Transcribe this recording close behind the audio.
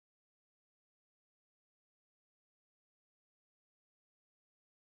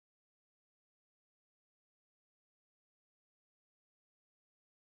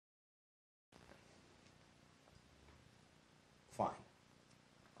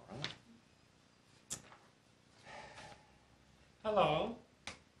Hello,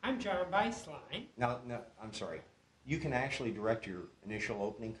 I'm John Bistline. No, I'm sorry. You can actually direct your initial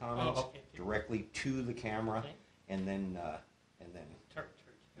opening comments directly to the camera, and then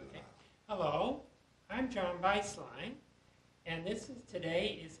Okay. Hello, I'm John Bistline, and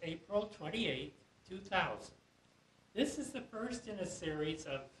today is April 28th, 2000. This is the first in a series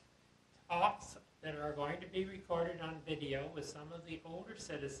of talks that are going to be recorded on video with some of the older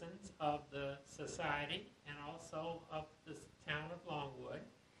citizens of the society and also of the town of Longwood.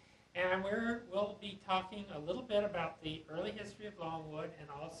 And we'll be talking a little bit about the early history of Longwood and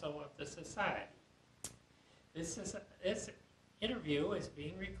also of the society. This interview is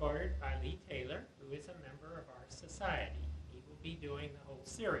being recorded by Lee Taylor, who is a member of our society. He will be doing the whole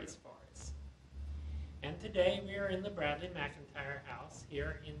series for us. And today we are in the Bradley McIntyre house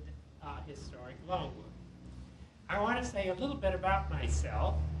here in historic Longwood. I want to say a little bit about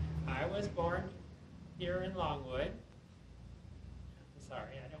myself. I was born here in Longwood. I'm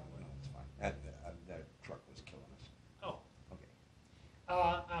sorry, I don't want to. It's fine. That truck was killing us. Oh. Okay.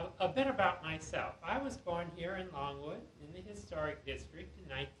 A bit about myself. I was born here in Longwood in the historic district in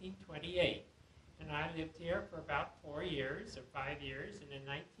 1928. And I lived here for about 4 years or 5 years. And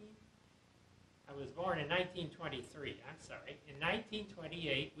I was born in 1923, I'm sorry. In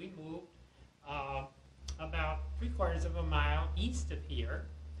 1928, we moved about 3/4 of a mile east of here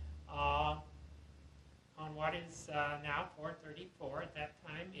on what is now 434. At that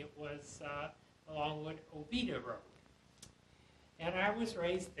time, it was the Longwood-Oviedo Road. And I was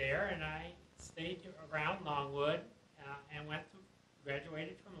raised there, and I stayed around Longwood and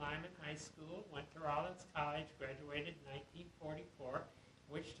graduated from Lyman High School, went to Rollins College, graduated in 1944,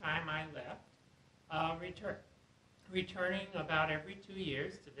 which time I left. Returning about every 2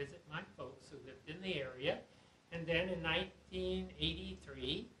 years to visit my folks who lived in the area. And then in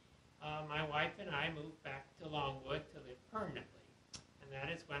 1983, my wife and I moved back to Longwood to live permanently. And that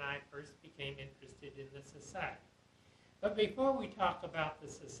is when I first became interested in the society. But before we talk about the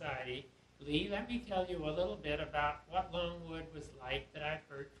society, Lee, let me tell you a little bit about what Longwood was like that I've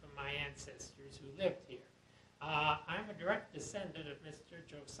heard from my ancestors who lived here. I'm a direct descendant of Mr.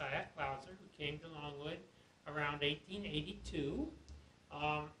 Josiah Klauser, who came to Longwood around 1882.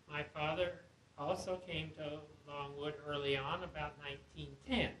 My father also came to Longwood early on, about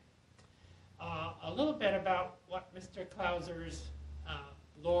 1910. A little bit about what Mr. Klauser's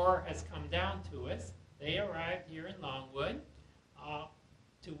lore has come down to us. They arrived here in Longwood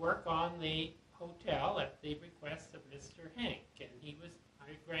to work on the hotel at the request of Mr. Hank, and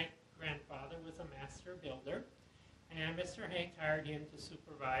my great-grandfather was a master builder, and Mr. Hank hired him to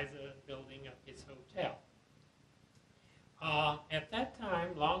supervise the building of his hotel. At that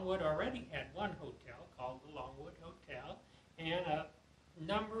time, Longwood already had one hotel called the Longwood Hotel and a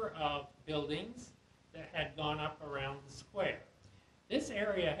number of buildings that had gone up around the square. This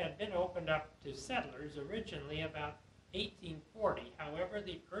area had been opened up to settlers originally about 1840. However,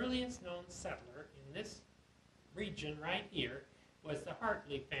 the earliest known settler in this region right here was the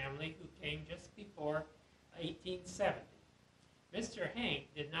Hartley family, who came just before 1870. Mr.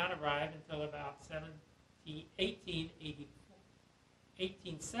 Hank did not arrive until about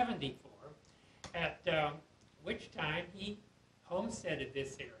 1874, at which time he homesteaded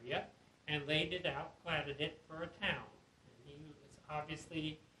this area and laid it out, platted it for a town. And he was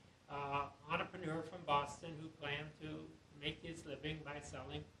obviously an entrepreneur from Boston who planned to make his living by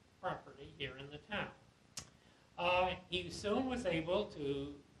selling property here in the town. He soon was able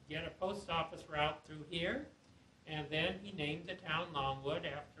to get a post office route through here, and then he named the town Longwood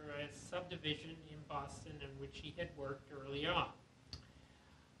after a subdivision in Boston in which he had worked early on.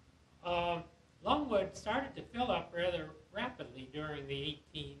 Longwood started to fill up rather rapidly during the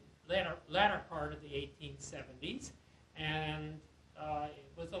latter part of the 1870s, and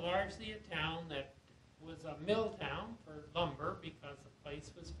it was largely a town that was a mill town for lumber, because the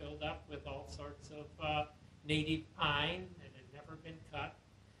place was filled up with all sorts of native pine that had never been cut,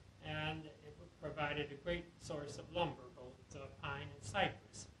 and it provided a great source of lumber, both pine and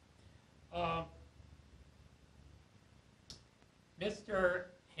cypress. Mr.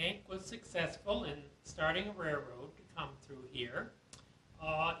 Hank was successful in starting a railroad to come through here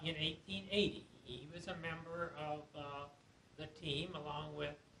in 1880. He was a member of the team along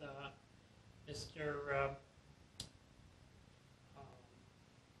with Mr.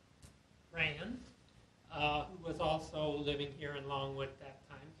 Rand, who was also living here in Longwood at that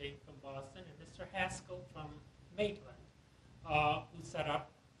time, came from Boston, and Mr. Haskell from Maitland, who set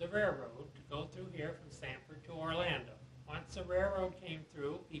up the railroad to go through here from Sanford to Orlando. Once the railroad came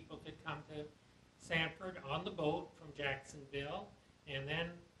through, people could come to Sanford on the boat from Jacksonville and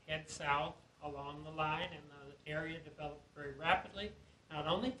then head south along the line, and the area developed very rapidly, not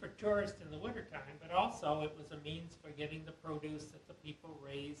only for tourists in the wintertime, but also it was a means for getting the produce that the people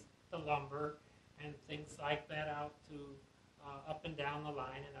raised, the lumber, and things like that out to up and down the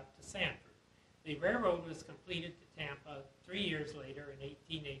line and up to Sanford. The railroad was completed to Tampa 3 years later in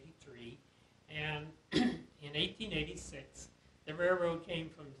 1883, and in 1886, the railroad came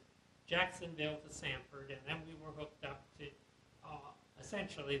from Jacksonville to Sanford, and then we were hooked up to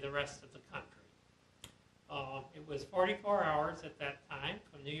essentially the rest of the country. It was 44 hours at that time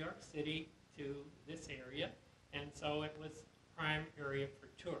from New York City to this area, and so it was a prime area for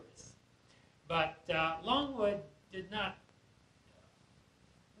tourists. But Longwood did not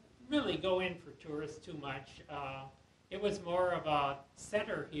really go in for tourists too much. It was more of a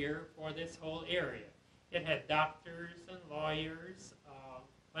center here for this whole area. It had doctors and lawyers,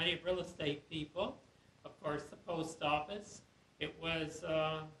 plenty of real estate people, of course the post office. It was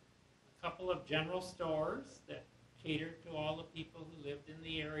a couple of general stores that catered to all the people who lived in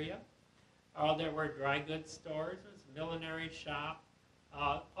the area. There were dry goods stores, there was a millinery shop,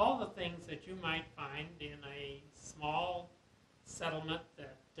 all the things that you might find in a small settlement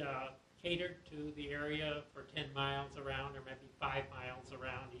that catered to the area for 10 miles around, or maybe 5 miles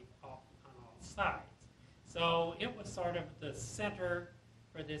around on all sides. So it was sort of the center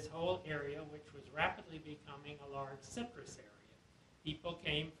for this whole area, which was rapidly becoming a large citrus area. People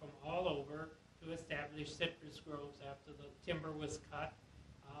came from all over to establish citrus groves after the timber was cut.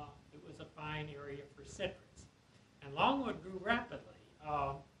 It was a fine area for citrus. And Longwood grew rapidly.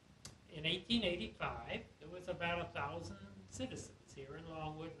 In 1885, there was about 1,000 citizens here in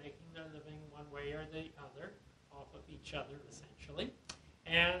Longwood making their living one way or the other, off of each other essentially,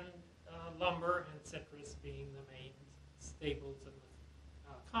 and lumber and citrus being the main staples of the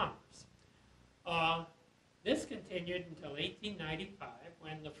commerce. This continued until 1895,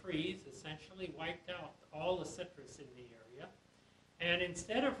 when the freeze essentially wiped out all the citrus in the area, and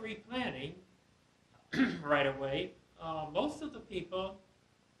instead of replanting right away, most of the people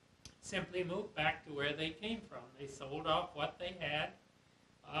simply moved back to where they came from. They sold off what they had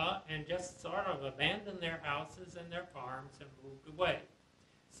and just sort of abandoned their houses and their farms and moved away.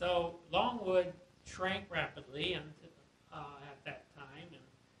 So Longwood shrank rapidly at that time, and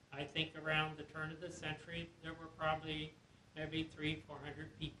I think around the turn of the century there were probably maybe 300-400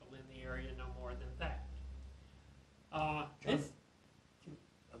 people in the area, no more than that.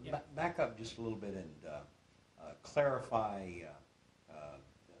 Back up just a little bit and clarify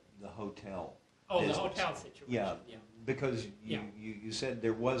the hotel. business. The hotel situation. Yeah, because you said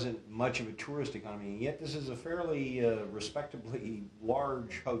there wasn't much of a tourist economy, yet this is a fairly respectably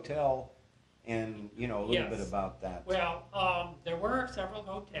large hotel, and a little bit about that. Well, there were several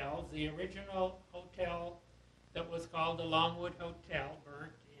hotels. The original hotel that was called the Longwood Hotel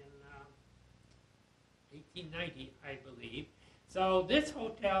burnt in 1890, I believe. So this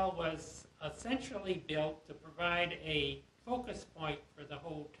hotel was essentially built to provide a focus point for the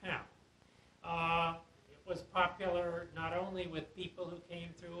whole town. It was popular not only with people who came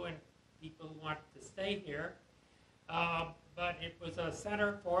through and people who wanted to stay here, but it was a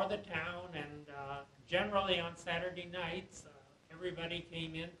center for the town, and generally on Saturday nights, everybody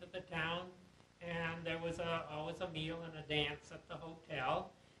came into the town, and there was always a meal and a dance at the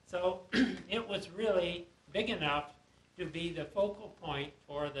hotel. So it was really big enough to be the focal point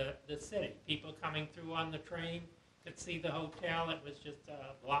for the city. People coming through on the train could see the hotel. It was just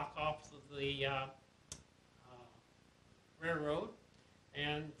a block off of the railroad.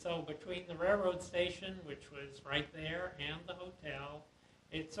 And so between the railroad station, which was right there, and the hotel,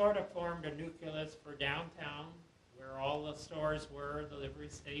 it sort of formed a nucleus for downtown, where all the stores were, the livery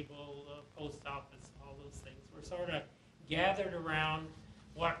stable, the post office, all those things were sort of gathered around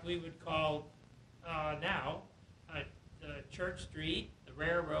what we would call now the Church Street, the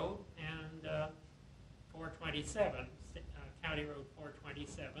railroad, and 427, County Road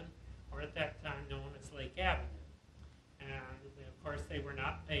 427, or at that time known as Lake Avenue. And of course they were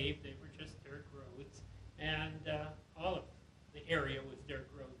not paved, they were just dirt roads, and all of the area was dirt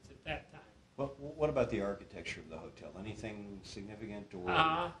roads at that time. Well, what about the architecture of the hotel? Anything significant?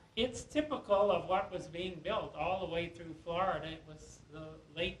 Or it's typical of what was being built all the way through Florida. It was the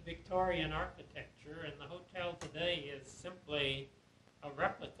late Victorian architecture, and the hotel today is simply a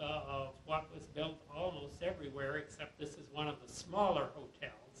replica of what was built almost everywhere, except this is one of the smaller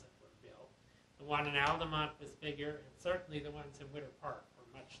hotels that were built. The one in Altamont was bigger, and certainly the ones in Winter Park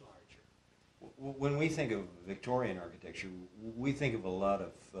were much larger. When we think of Victorian architecture, we think of a lot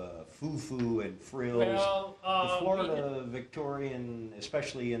of foo-foo and frills. Well, the Florida Victorian,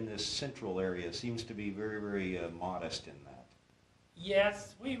 especially in this central area, seems to be very, very modest in that.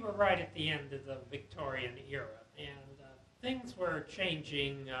 Yes, we were right at the end of the Victorian era, and things were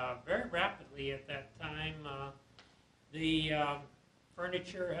changing very rapidly at that time. The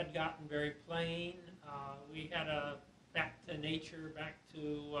furniture had gotten very plain. We had a back to nature, back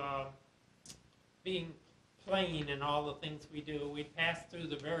to being plain in all the things we do. We passed through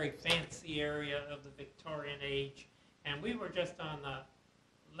the very fancy area of the Victorian age, and we were just on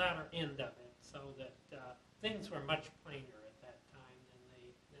the latter end of it, so that things were much plainer at that time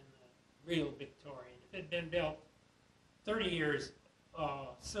than the real Victorian. If it had been built 30 years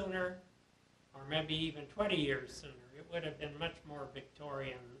sooner, or maybe even 20 years sooner, it would have been much more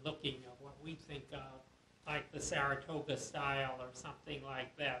Victorian looking of what we think of, like the Saratoga style or something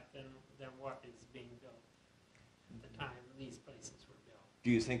like that, than what is being built at the time these places were built. Do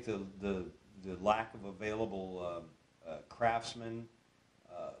you think the lack of available craftsmen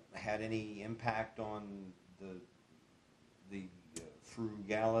had any impact on the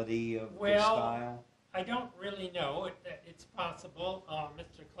frugality of the style? I don't really know. It's possible.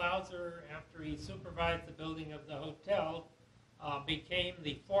 Mr. Clauser, after he supervised the building of the hotel, became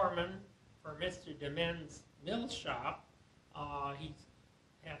the foreman for Mr. Demen's mill shop. He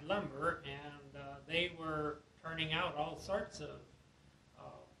had lumber, and they were turning out all sorts of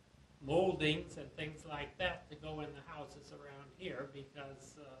moldings and things like that to go in the houses around here,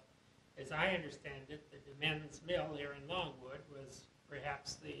 because as I understand it, the Demen's mill here in Longwood was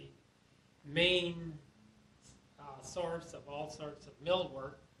perhaps the main source of all sorts of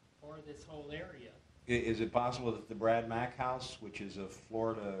millwork for this whole area. Is it possible that the Brad Mack house, which is a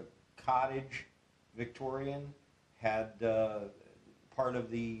Florida cottage Victorian, had part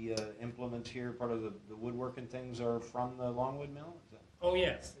of the implements here, part of the woodwork and things are from the Longwood mill? Is that... Oh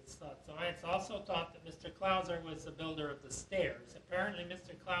yes, it's thought so. It's also thought that Mr. Clauser was the builder of the stairs. Apparently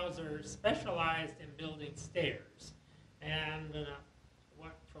Mr. Clauser specialized in building stairs, and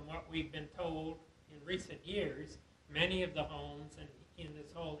from what we've been told in recent years, many of the homes in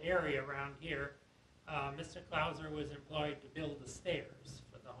this whole area around here, Mr. Clauser was employed to build the stairs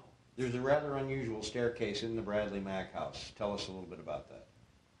for the home. There's a rather unusual staircase in the Bradley Mack house. Tell us a little bit about that.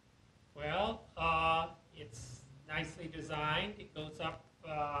 Well, it's nicely designed. It goes up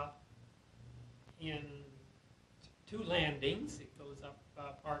in two landings. It goes up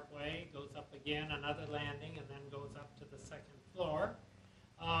part way, goes up again another landing, and then goes up to the second floor.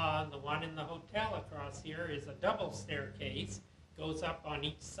 The one in the hotel across here is a double staircase, goes up on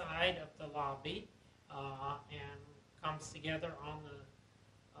each side of the lobby, and comes together on the,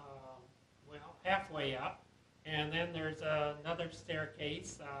 halfway up. And then there's another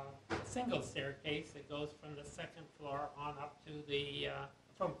staircase, a single staircase that goes from the second floor on up to the,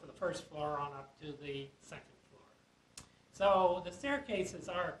 from the first floor on up to the second floor. So the staircases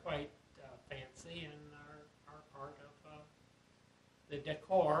are quite fancy and are part of the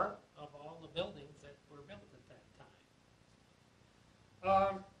decor of all the buildings that were built at that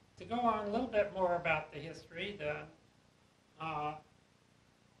time. To go on a little bit more about the history,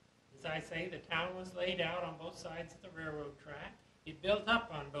 as I say, the town was laid out on both sides of the railroad track. It built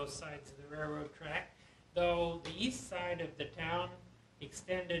up on both sides of the railroad track, though the east side of the town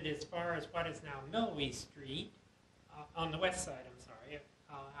extended as far as what is now Millwee Street, on the west side, I'm sorry,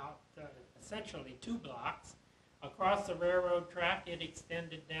 out essentially 2 blocks. Across the railroad track, it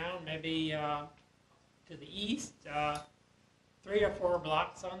extended down maybe to the east, 3 or 4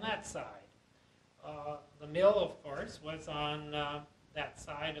 blocks on that side. The mill, of course, was on that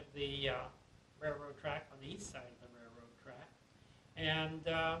side of the railroad track, on the east side of the railroad track. And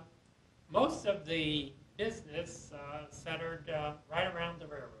most of the business centered right around the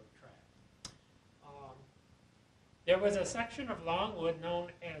railroad track. There was a section of Longwood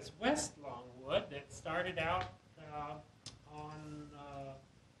known as West Longwood that started out on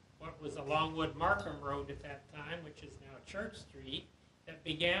what was a Longwood Markham Road at that time, which is now Church Street, that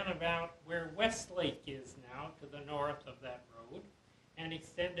began about where Westlake is now, to the north of that road, and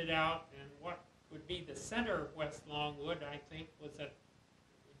extended out, and what would be the center of West Longwood, I think, would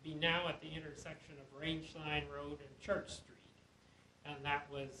be now at the intersection of Rangeline Road and Church Street. And that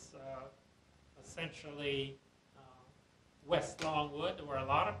was essentially West Longwood, where a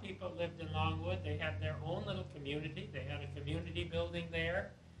lot of people lived in Longwood. They had their own little community. They had a community building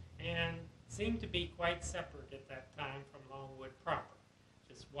there, and seemed to be quite separate at that time from Longwood proper.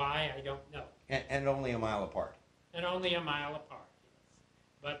 Just why, I don't know. And only a mile apart. And only a mile apart, yes.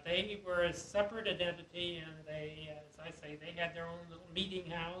 But they were a separate identity, and they, as I say, they had their own little meeting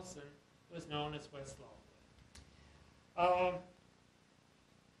house, and it was known as West Longwood.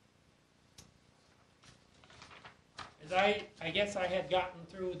 As I guess I had gotten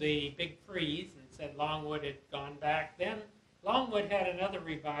through the big freeze and said Longwood had gone back, then Longwood had another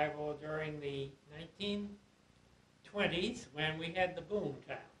revival during the 1920s when we had the boom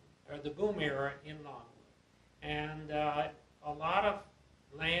town, or the boom era in Longwood. And a lot of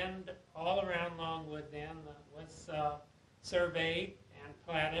land all around Longwood then was surveyed and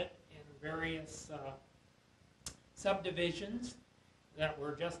platted in various subdivisions that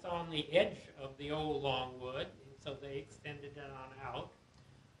were just on the edge of the old Longwood, and so they extended it on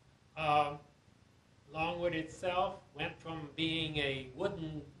out. Longwood itself went from being a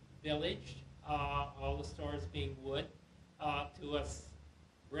wooden village, all the stores being wood, to a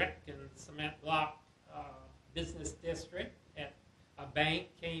brick and cement block business district. A bank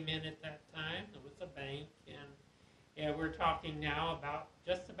came in at that time. There was a bank, and we're talking now about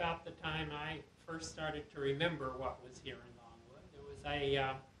just about the time I first started to remember what was here in Longwood. There was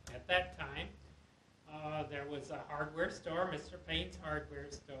at that time, there was a hardware store, Mr. Payne's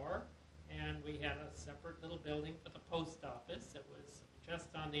hardware store, and we had a separate little building for the post office. It was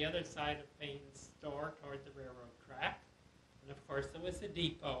just on the other side of Payne's store toward the railroad track. And of course there was the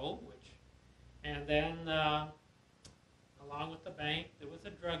depot, and then along with the bank there was a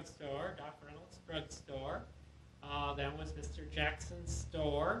drugstore, Doc Reynolds drugstore. Then was Mr. Jackson's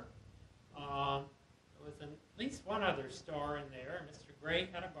store. There was at least one other store in there. Mr. Gray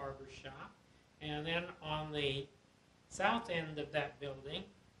had a barber shop. And then on the south end of that building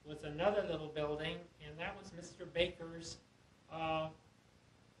was another little building, and that was Mr. Baker's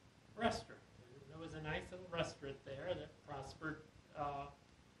restaurant. There was a nice little restaurant there that prospered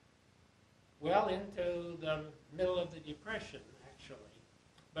well into the middle of the Depression, actually.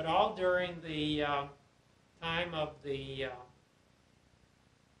 But all during the time of the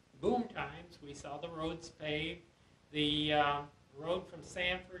boom times, we saw the roads paved. The road from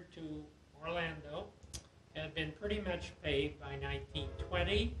Sanford to Orlando had been pretty much paved by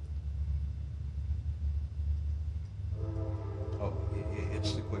 1920. Oh,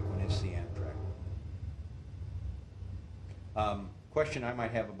 it's the quick one. It's the Amtrak. Question I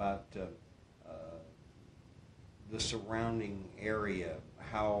might have about the surrounding area,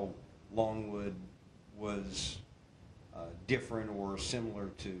 how Longwood was different or similar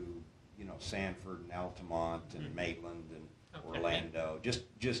to, you know, Sanford and Altamont and Maitland and Orlando.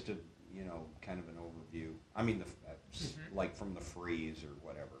 Just a, you know, kind of an overview. I mean, like from the freeze or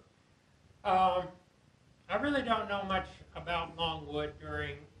whatever. I really don't know much about Longwood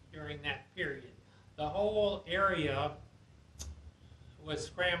during that period. The whole area was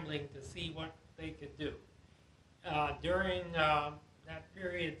scrambling to see what they could do. During that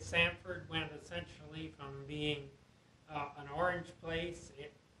period, Sanford went essentially from being an orange place.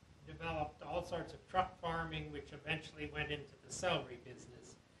 It developed all sorts of truck farming, which eventually went into the celery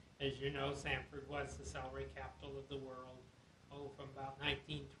business. As you know, Sanford was the celery capital of the world, from about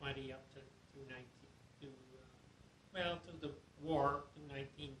 1920 up to the war, to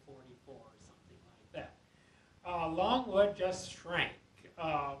 1944 or something like that. Longwood just shrank.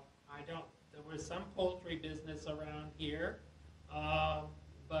 There was some poultry business around here,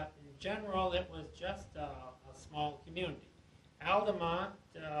 but in general it was just a small community. Altamont,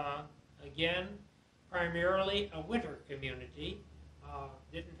 again, primarily a winter community,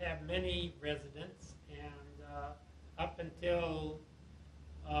 didn't have many residents, and up until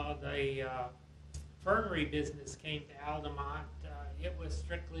the fernery business came to Altamont, it was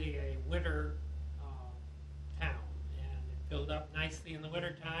strictly a winter town, and it filled up nicely in the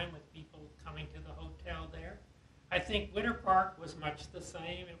wintertime with people coming to the hotel there. I think Winter Park was much the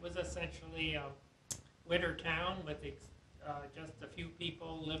same. It was essentially a winter town with just a few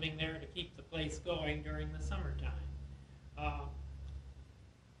people living there to keep the place going during the summertime. Of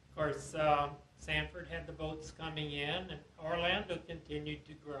course, Sanford had the boats coming in, and Orlando continued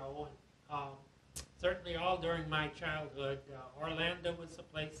to grow. And certainly all during my childhood, Orlando was the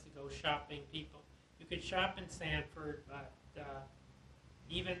place to go shopping. You could shop in Sanford, but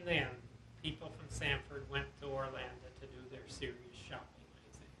even then, people from Sanford went to Orlando to do their serious shopping,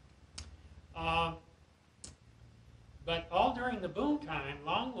 I think. But all during the boom time,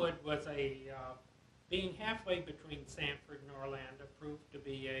 Longwood was being halfway between Sanford and Orlando, proved to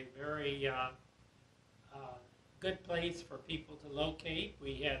be a very good place for people to locate.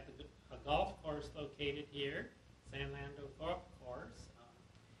 We had a golf course located here, San Lando Golf Course,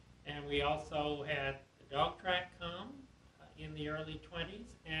 and we also had the dog track come in the early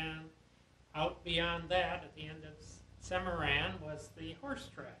 20s, and out beyond that, at the end of Cimarron, was the horse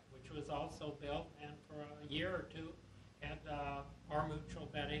track, which was also built, and for a year or two had more mutual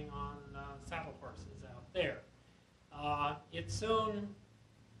betting on saddle horses out there. It soon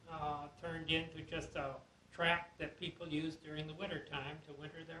turned into just a track that people used during the winter time to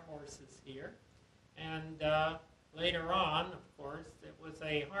winter their horses here. And later on, of course, it was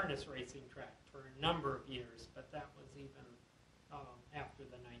a harness racing track for a number of years, but that was even after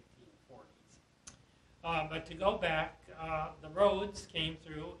the 1940s. But to go back, the roads came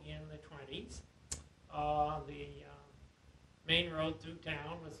through in the 20s. The main road through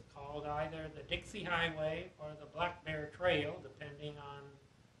town was called either the Dixie Highway or the Black Bear Trail, depending on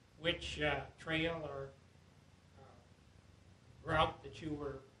which trail or route that you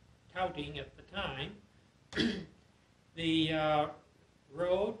were touting at the time. The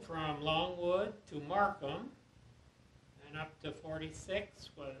road from Longwood to Markham and up to 46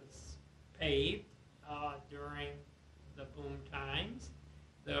 was paved during the boom times.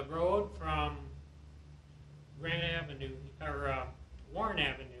 The road from Grant Avenue, or Warren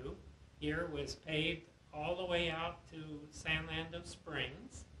Avenue here was paved all the way out to San Lando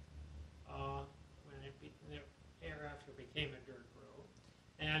Springs when it thereafter became a dirt road.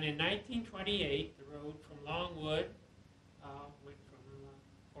 And in 1928, the road from Longwood, went from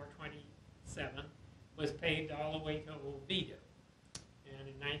 427, was paved all the way to Oviedo. And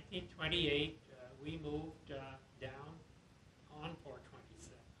in 1928, we moved down on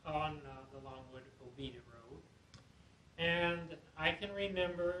 427, on the Longwood Oviedo Road. And I can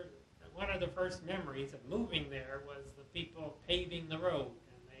remember one of the first memories of moving there was the people paving the road.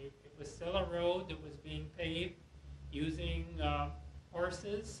 And it was still a road that was being paved using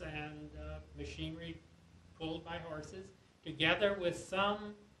horses and machinery pulled by horses, together with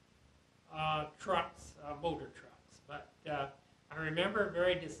some trucks, motor trucks. But I remember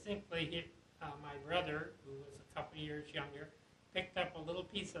very distinctly my brother, who was a couple of years younger, picked up a little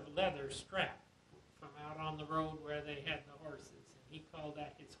piece of leather strap from out on the road where they had the horses, and he called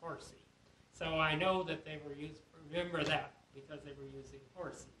that his horsey. So I know that they were remember that because they were using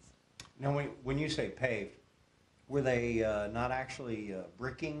horses. Now, when you say paved, were they not actually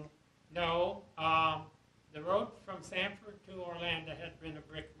bricking? No, the road from Sanford to Orlando had been a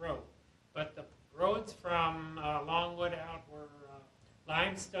brick road, but the roads from Longwood out were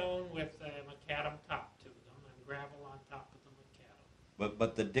limestone with a macadam top to them and gravel on top of the macadam.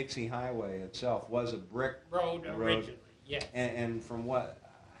 But the Dixie Highway itself was a brick road originally, yes. And from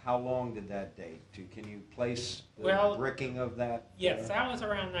how long did that date to? Can you place the bricking of that? Yes, that was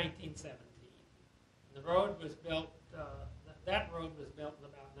around 1917. The road was built, that road was built in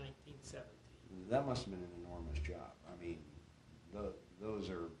about 1917. That must have been an enormous job. I mean, those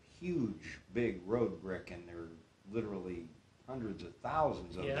are huge, big road brick, and they're literally hundreds of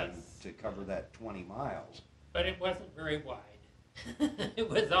thousands of them to cover that 20 miles. But it wasn't very wide. It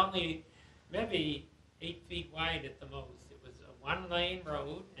was only maybe 8 feet wide at the most. It was a one-lane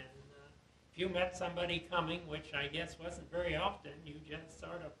road, and if you met somebody coming, which I guess wasn't very often, you just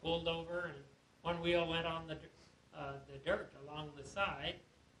sort of pulled over and one wheel went on the dirt along the side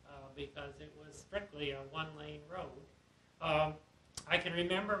because it was strictly a one-lane road. I can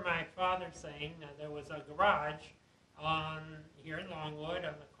remember my father saying there was a garage here in Longwood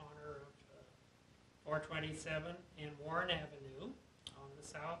on the corner of 427 and Warren Avenue on the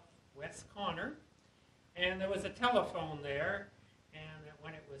southwest corner, and there was a telephone there, and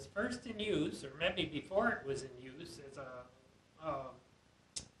when it was first in use, or maybe before it was in use, as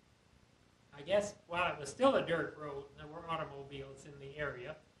I guess while it was still a dirt road and there were automobiles in the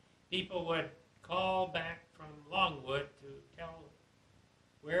area, people would call back from Longwood to tell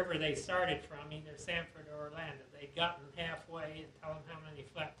wherever they started from, either Sanford or Orlando. They'd gotten halfway and tell them how many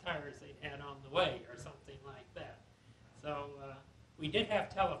flat tires they'd had on the way or something like that. So we did have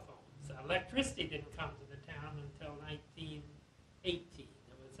telephones. Electricity didn't come to the town until 1918.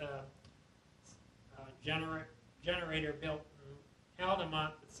 There was a generator built in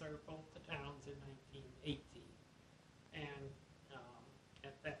Altamont that served both the towns in 1918. And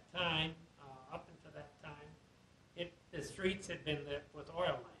at that time, up until that time, the streets had been lit with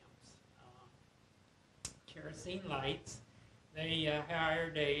oil lamps, kerosene lights. They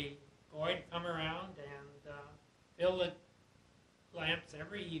hired a boy to come around and fill the lamps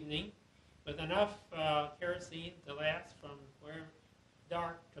every evening with enough kerosene to last from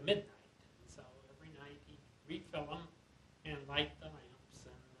dark to midnight. And so every night he'd refill them and light the lamps.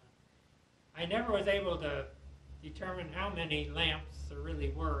 And I never was able to determine how many lamps there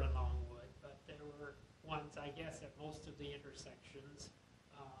really were in Longwood, but there were ones, I guess, at most of the intersections,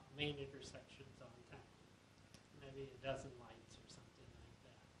 main intersections on town. Maybe a dozen lights or something like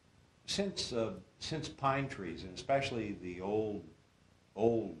that. Since pine trees, and especially the old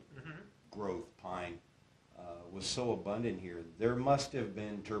growth pine, was so abundant here, there must have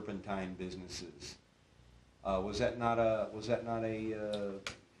been turpentine businesses. Was that not a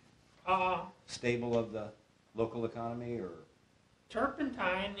staple of the local economy, or?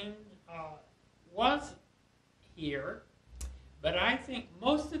 Turpentining was here. But I think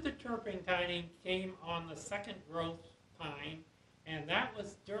most of the turpentining came on the second growth pine, and that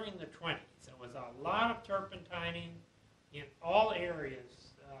was during the 20s. There was a lot of turpentining in all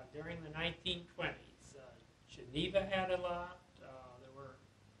areas during the 1920s. Geneva had a lot. There were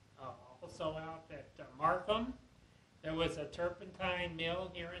also out at Markham. There was a turpentine mill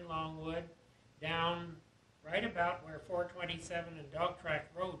here in Longwood, down right about where 427 and Dog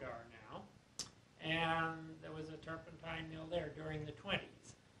Track Road are now. And there was a turpentine mill there during the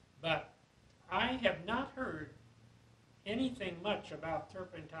 20s. But I have not heard anything much about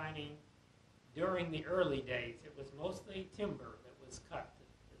turpentining during the early days. It was mostly timber that was cut,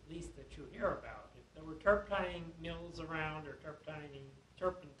 at least that you hear about. If there were turpentining mills around or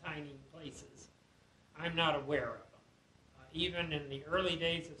turpentining places, I'm not aware of them. Even in the early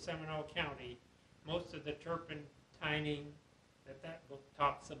days of Seminole County, most of the turpentining that book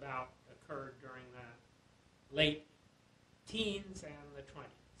talks about occurred during the late teens and the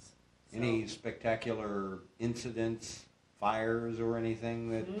 20s. So, any spectacular incidents, fires or anything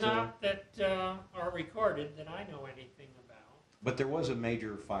that... Not that are recorded that I know anything about. But there was a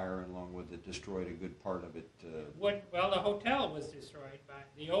major fire in Longwood that destroyed a good part of it. Well, the hotel was destroyed by,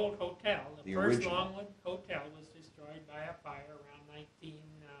 the old hotel, the first original Longwood Hotel was destroyed by a fire around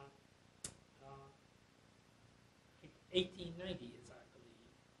 1890s, I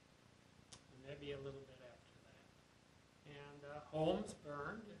believe, maybe a little bit after that. And homes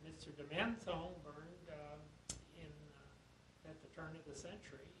burned. Mr. DeMan's home burned at the turn of the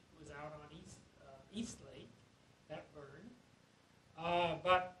century. It was out on East Lake. That burned.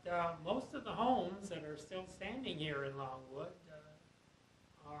 But most of the homes that are still standing here in Longwood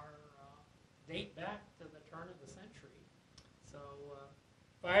date back to the turn of the century. So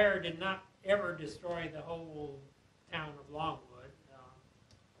fire did not ever destroy the whole town of Longwood. A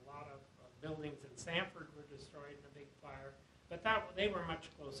lot of buildings in Sanford were destroyed in a big fire, but they were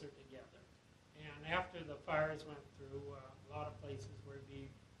much closer together. And after the fires went through, a lot of places were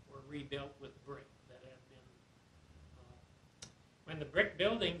rebuilt with brick that had been... when the brick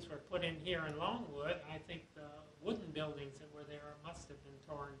buildings were put in here in Longwood, I think the wooden buildings that were there must have been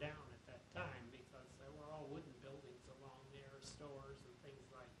torn down at that time, because there were all wooden buildings along there, stores and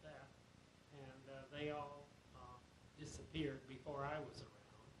things like that. And they all disappeared before I was around.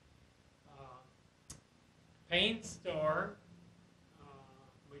 Paint store,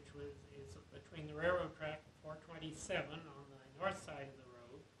 which is between the railroad track and 427 on the north side of the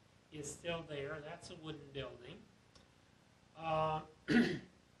road, is still there. That's a wooden building.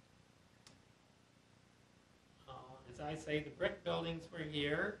 As I say, the brick buildings were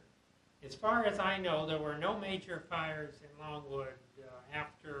here. As far as I know, there were no major fires in Longwood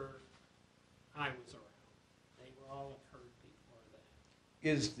after I was around. They were all occurred before that.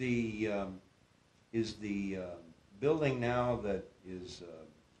 Is the building now that is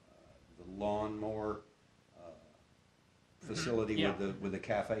the lawnmower facility Yeah. with the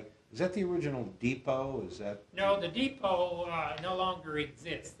cafe, is that the original depot? Is that... No, the depot no longer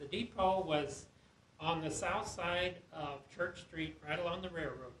exists. The depot was on the south side of Church Street, right along the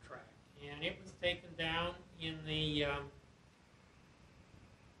railroad track. And it was taken down in the,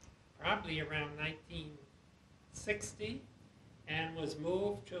 probably around 1960, and was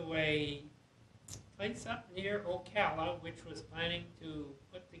moved to a place up near Ocala, which was planning to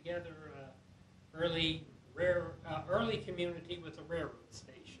put together an early community with a railroad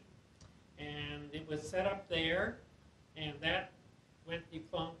station. And it was set up there, and that went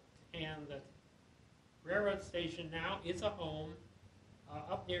defunct, and the railroad station now is a home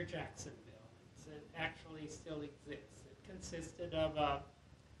up near Jacksonville. It actually still exists. It consisted of a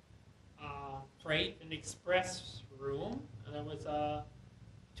freight and express room. There was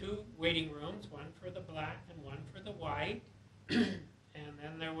two waiting rooms, one for the black and one for the white. And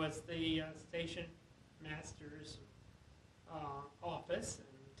then there was the station master's office and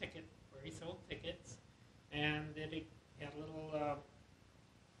ticket, where he sold tickets. And it had little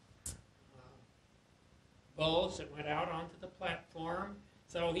bulbs that went out onto the platform,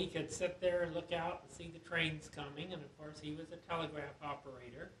 so he could sit there and look out and see the trains coming. And of course, he was a telegraph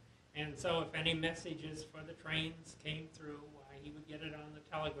operator. And so if any messages for the trains came through, he would get it on the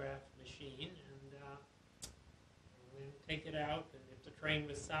telegraph machine and then take it out. And if the train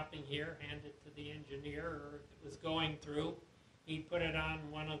was stopping here, hand it to the engineer, or if it was going through, he'd put it on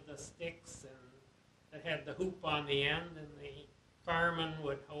one of the sticks and that had the hoop on the end, and the fireman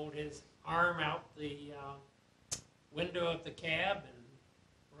would hold his arm out the window of the cab and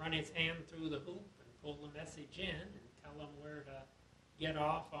run his hand through the hoop and pull the message in and tell them where to get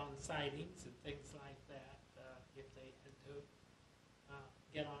off on sidings and things like that if they had to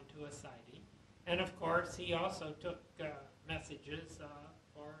get onto a siding. And of course, he also took messages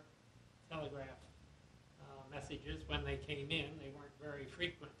for telegraph messages when they came in. They weren't very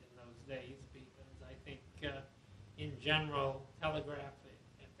frequent in those days because I think in general, telegraph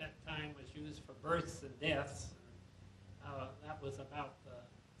at that time was used for births and deaths. And, that was about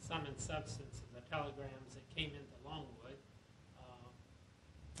the sum and substance of the telegrams that came into Longwood.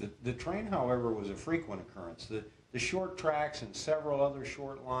 The train, however, was a frequent occurrence. The short tracks and several other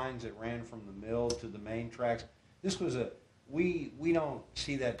short lines that ran from the mill to the main tracks, this was we don't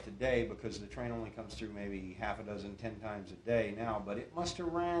see that today because the train only comes through maybe half a dozen, 10 times a day now, but it must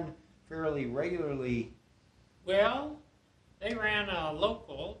have ran fairly regularly. Well, they ran a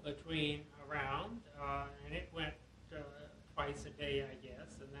local around, and it went twice a day, I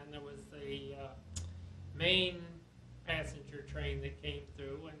guess, and then there was the main passenger train that came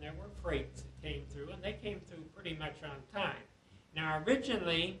through, and there were freights that came through, and they came through pretty much on time. Now,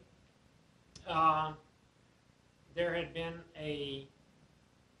 originally, there had been a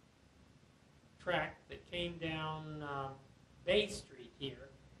track that came down Bay Street here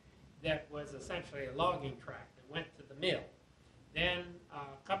that was essentially a logging track that went to the mill. Then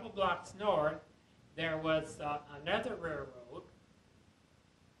a couple blocks north, there was another railroad,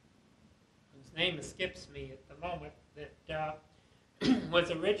 whose name escapes me at the moment, that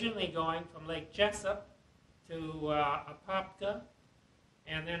was originally going from Lake Jessup to Apopka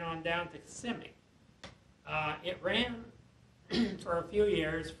and then on down to Kissimmee. It ran for a few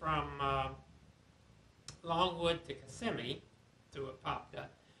years from Longwood to Kissimmee to Apopka,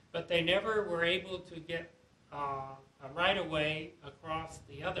 but they never were able to get a right-of-way across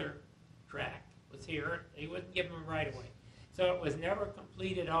the other track. It was here. They wouldn't give them a right-of-way. So it was never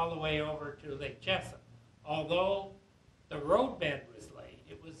completed all the way over to Lake Jessup. Although the roadbed was laid,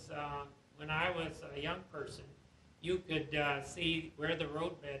 it was, when I was a young person, you could see where the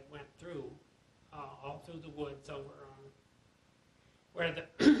roadbed went through, all through the woods over on where the,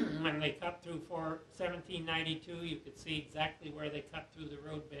 when they cut through for 1792, you could see exactly where they cut through the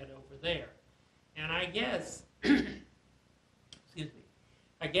roadbed over there. And I guess, excuse me,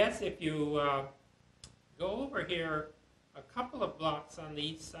 I guess if you go over here a couple of blocks on the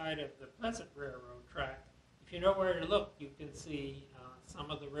east side of the Pleasant Railroad track, if you know where to look, you can see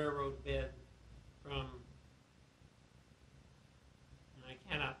some of the railroad bed from, and I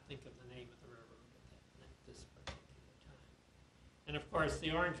cannot think of the name of the railroad at this particular time. And of course,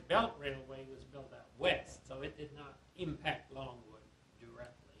 the Orange Belt Railway was built out west, so it did not impact Longwood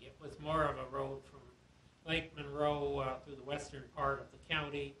directly. It was more of a road from Lake Monroe through the western part of the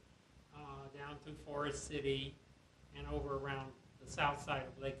county, down through Forest City, and over around the south side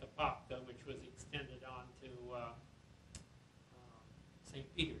of Lake Apopka, which was extended on to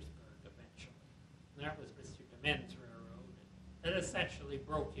St. Petersburg eventually. And that was Mr. DeMen's railroad. That essentially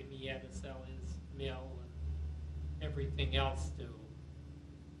broke him. He had to sell his mill and everything else to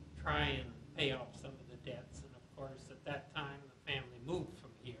try and pay off some of the debts. And of course, at that time, the family moved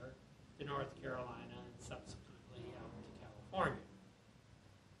from here to North Carolina and subsequently out to California,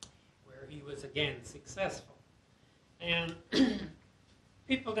 where he was again successful. And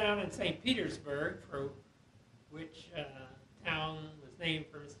people down in St. Petersburg, for which town was named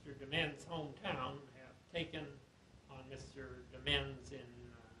for Mr. DeMen's hometown, have taken on Mr. DeMen's in,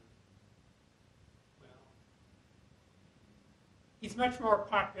 well, he's much more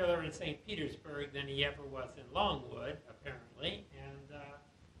popular in St. Petersburg than he ever was in Longwood, apparently, and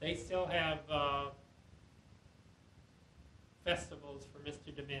they still have festivals for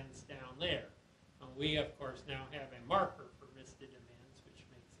Mr. DeMen's down there. We, of course, now have a marker for Mr. DeMen's, which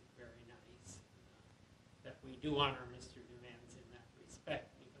makes it very nice that we do honor Mr. DeMen's in that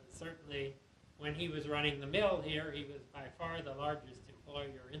respect, because certainly when he was running the mill here, he was by far the largest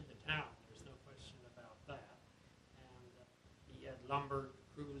employer in the town. There's no question about that. And he had lumber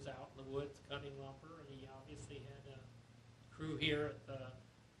crews out in the woods cutting lumber, and he obviously had a crew here at the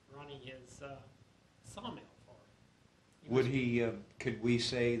running his sawmill for him. Could we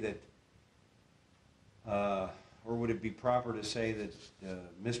say that, or would it be proper to say that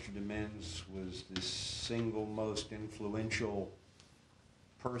Mr. DeMen's was the single most influential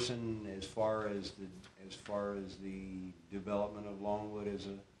person as far as the development of Longwood as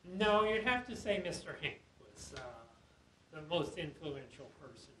a? No, you'd have to say Mr. Hank was the most influential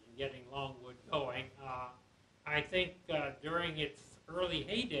person in getting Longwood going. I think during its early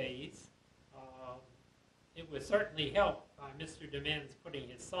heydays, it was certainly helped by Mr. DeMen's putting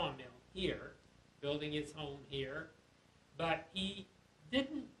his sawmill here, building his home here, but he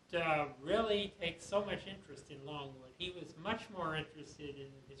didn't really take so much interest in Longwood. He was much more interested in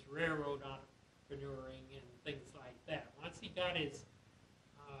his railroad entrepreneuring and things like that. Once he got his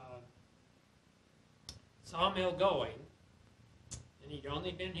sawmill going, and he'd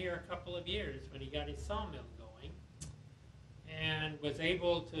only been here a couple of years when he got his sawmill going, and was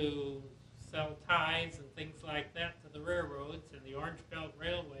able to sell ties and things like that to the railroads, and the Orange Belt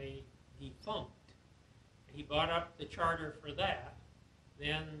Railway defunct. He bought up the charter for that.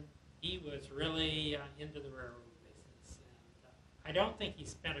 Then he was really into the railroad business. And I don't think he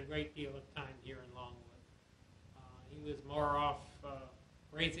spent a great deal of time here in Longwood. He was more off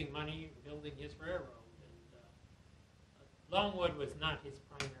raising money and building his railroad. And Longwood was not his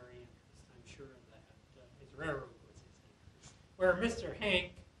primary interest, I'm sure of that. His railroad was his interest. Where Mr.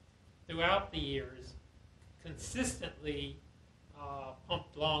 Hank, throughout the years, consistently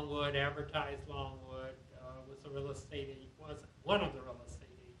pumped Longwood, advertised Longwood, was a real estate agent, was one of the real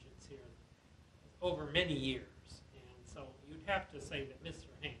estate agents here over many years. And so you'd have to say that Mr.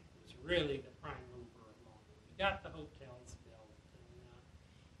 Hank was really the prime mover of Longwood. He got the hotels built, and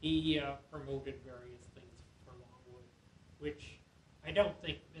he promoted various things for Longwood, which I don't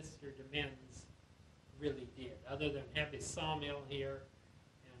think Mr. DeMens really did, other than have his sawmill here,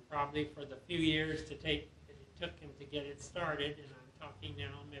 and probably for the few years it took him to get it started, and I'm talking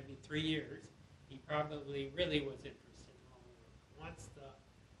now maybe 3 years, he probably really was interested in Longwood. Once the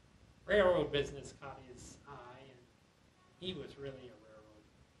railroad business caught his eye, and he was really a railroad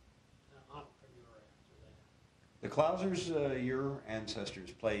entrepreneur after that. The Clausers, your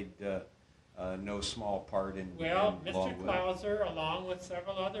ancestors, played no small part in Well, in Mr. Longwood. Clauser, along with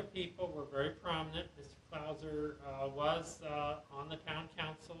several other people, were very prominent. Mr. Clauser was on the town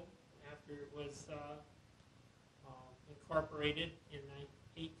council after it was incorporated in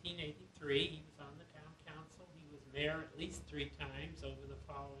 1883. He was on the town council. He was mayor at least 3 times over the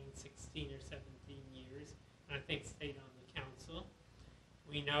following 16 or 17 years, and I think stayed on the council.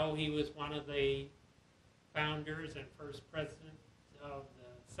 We know he was one of the founders and first president of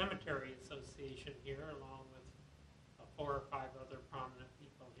the Cemetery Association here, along with 4 or 5 other prominent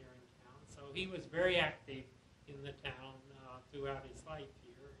people here in town. So he was very active in the town throughout his life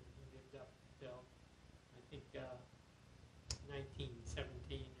here, and he lived up till, I think,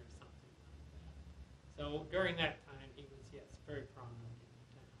 1917 or something like that. So during that time, he was, yes, very prominent in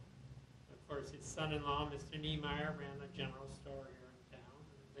the town. Of course, his son-in-law, Mr. Niemeyer, ran a general store here in town,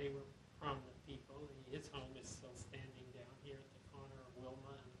 and they were prominent people. His home is still standing down here at the corner of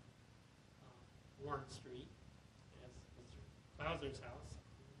Wilma and Warren Street, as Mr. Clauser's house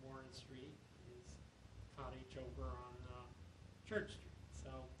on Warren Street, his cottage over on Church Street.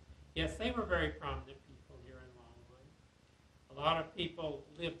 So, yes, they were very prominent people here in Longwood. A lot of people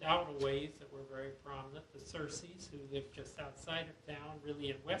lived out a ways that were very prominent. The Circes, who lived just outside of town, really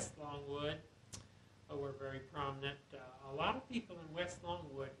in West Longwood, were very prominent. A lot of people in West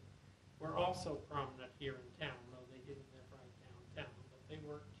Longwood were also prominent here in town, though they didn't live right downtown. But they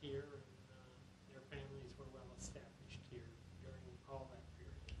worked here, and their families were well established here during all that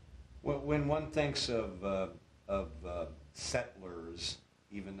period. Well, when one thinks of settlers,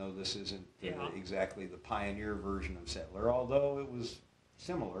 even though this isn't exactly the pioneer version of settler, although it was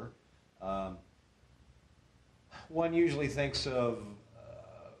similar, one usually thinks of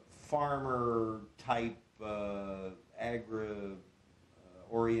farmer-type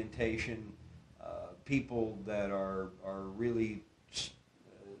orientation, people that are really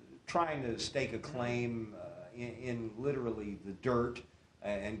trying to stake a claim in literally the dirt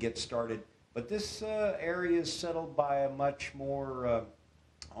and get started. But this area is settled by a much more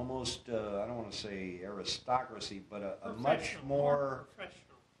almost, I don't want to say aristocracy, but a much more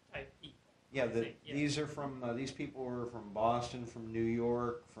professional type people. Yeah, Yes. these are from these people were from Boston, from New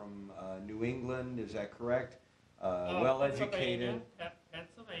York, from New England. Is that correct? Well educated,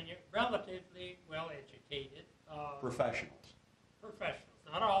 Pennsylvania, relatively well educated. professionals. Professionals,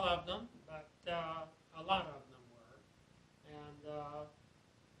 not all of them, but a lot of them were, and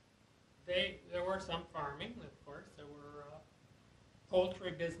there were some farming, of course. There were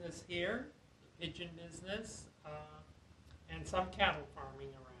poultry business here, the pigeon business, and some cattle farming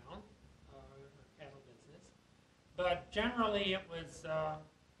around, cattle business. But generally, it was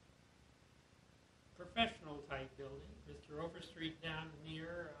professional type building. Mr. Overstreet down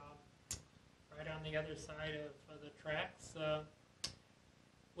near, right on the other side of the tracks,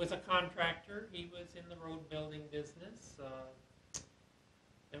 was a contractor. He was in the road building business.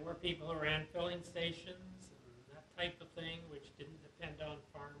 There were people who ran filling stations and that type of thing, which didn't depend on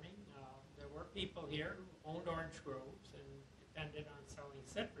farming. There were people here who owned orange groves and depended on selling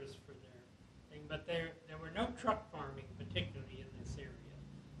citrus for their thing, but there were no truck farming, particularly in this area.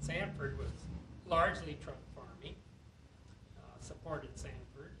 Sanford was largely truck farming, supported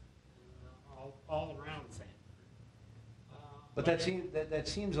Sanford, all around Sanford. But that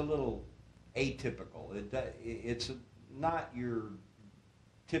seems a little atypical. It's not your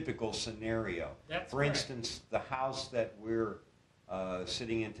typical scenario. That's For correct. instance, the house that we're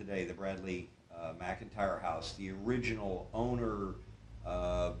sitting in today, the Bradley McIntyre house, the original owner,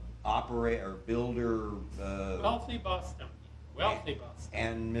 operator, builder, Wealthy Bostonian. Wealthy Bostonian.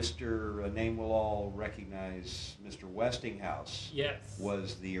 and Mr. Name we'll all recognize, Mr. Westinghouse, Yes.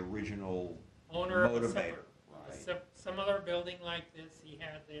 was the original Owner of a motivator. Right. similar building like this he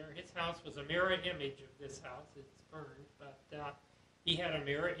had there. His house was a mirror image of this house. It's burned, but he had a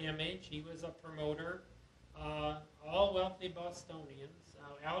mirror image. He was a promoter. All wealthy Bostonians.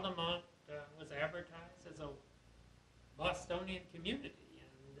 Altamont was advertised as a Bostonian community,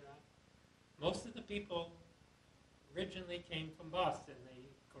 and most of the people originally came from Boston. They,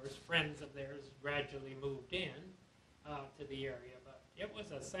 of course, friends of theirs gradually moved in to the area, but it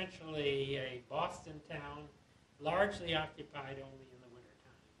was essentially a Boston town, largely occupied only in the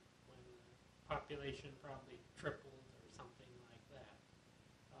wintertime, when the population probably tripled or something like that.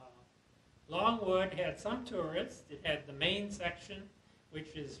 Longwood had some tourists. It had the main section,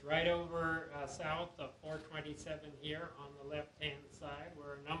 which is right over south of 427 here on the left-hand side,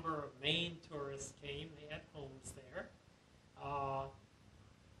 where a number of Maine tourists came. They had homes there.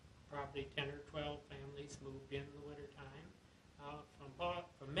 Probably 10 or 12 families moved in the wintertime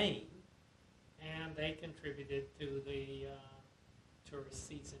from Maine, and they contributed to the tourist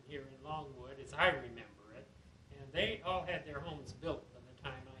season here in Longwood, as I remember it. And they all had their homes built by the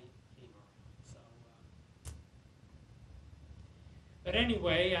time I came around. So, but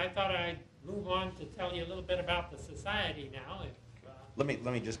anyway, I thought I'd move on to tell you a little bit about the society now. Let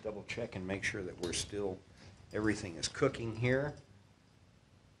me just double check and make sure that we're still, everything is cooking here.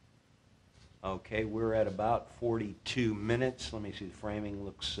 Okay, we're at about 42 minutes. Let me see, the framing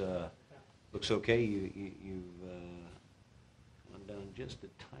looks okay. You've gone down just a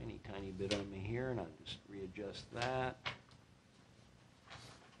tiny bit on me here, and I'll just readjust that.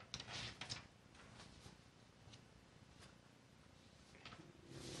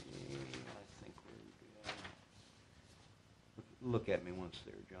 Okay, I think we're good. Look at me once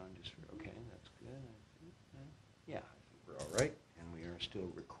there, John, just for, okay, that's good. Yeah, I think we're all right, and we are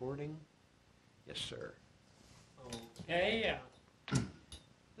still recording. Yes, sir. Okay,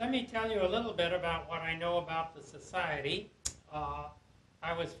 let me tell you a little bit about what I know about the society.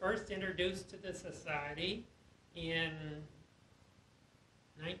 I was first introduced to the society in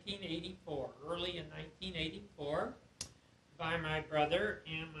 1984, early in 1984, by my brother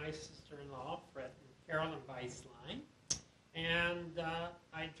and my sister-in-law, Fred and Carolyn Bistline. And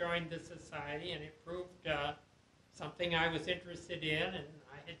I joined the society, and it proved something I was interested in, and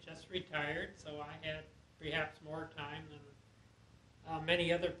I had just retired, so I had perhaps more time than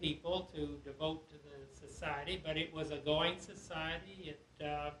many other people to devote to the society, but it was a going society.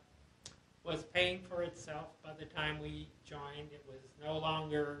 It was paying for itself by the time we joined. It was no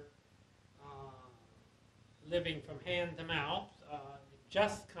longer living from hand to mouth. It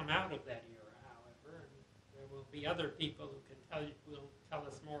just come out of that era, however, and there will be other people who can will tell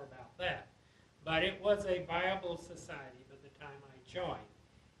us more about that. But it was a viable society by the time I joined.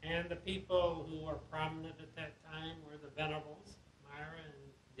 And the people who were prominent at that time were the Venables, Myra and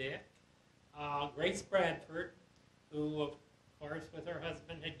Dick, Grace Bradford, who, of course, with her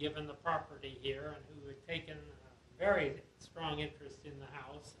husband, had given the property here and who had taken a very strong interest in the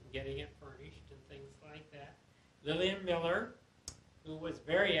house and getting it furnished and things like that. Lillian Miller, who was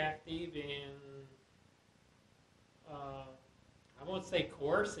very active in, I won't say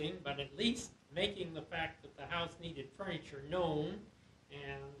coercing, but at least making the fact that the house needed furniture known.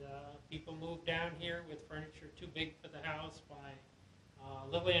 And people moved down here with furniture too big for the house.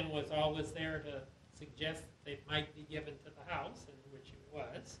 Lillian was always there to suggest that they might be given to the house, and which it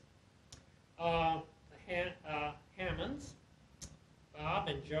was. The Hammonds, Bob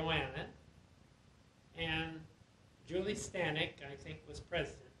and Joanna, and Julie Stanek, I think, was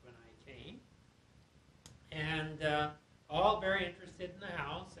president when I came. And all very interested in the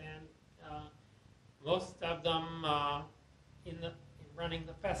house, and most of them in running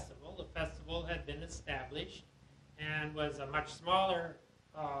the festival. The festival had been established and was a much smaller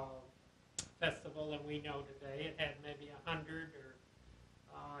festival than we know today. It had maybe 100 or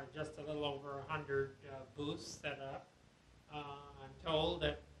just a little over 100 booths set up. I'm told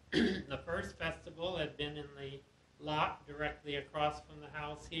that the first festival had been in the lot directly across from the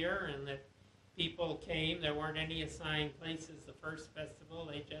house here, and that people came. There weren't any assigned places the first festival.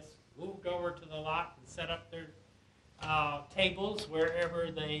 They just moved over to the lot and set up their tables wherever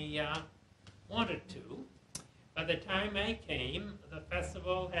they wanted to. By the time I came, the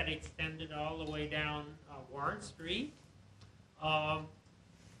festival had extended all the way down Warren Street.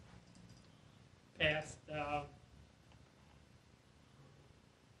 past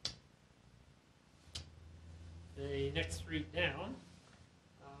the next street down,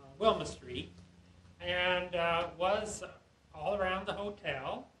 Wilma Street, and was all around the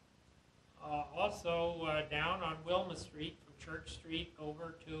hotel. Also down on Wilma Street from Church Street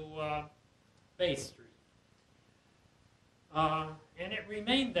over to Bay Street. And it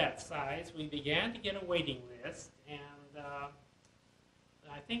remained that size. We began to get a waiting list, and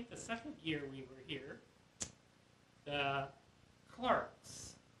I think the second year we were here, the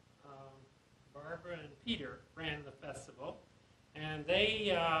Clarks, Barbara and Peter, ran the festival, and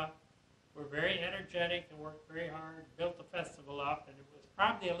they were very energetic and worked very hard, built the festival up, and it was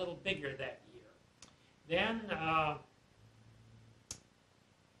probably a little bigger that year. Then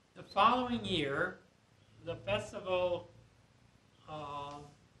the following year, the festival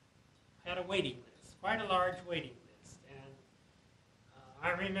had a waiting list, quite a large waiting list. And I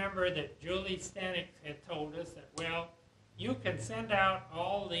remember that Julie Stanek had told us that, well, you can send out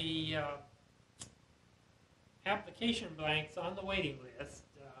all the application blanks on the waiting list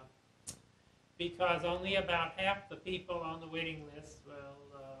because only about half the people on the waiting list will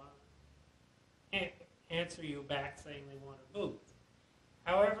answer you back saying they want a booth.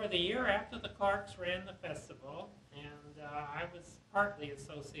 However, the year after the Clarks ran the festival, and I was partly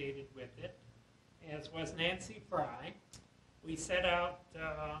associated with it, as was Nancy Fry, we set out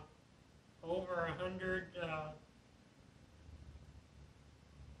over 100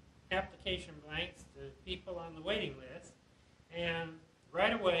 application blanks to people on the waiting list, and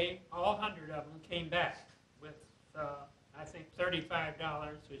right away, all 100 of them came back with, I think,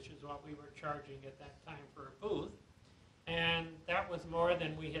 $35, which is what we were charging at that time for a booth. And that was more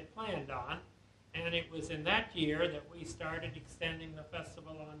than we had planned on. And it was in that year that we started extending the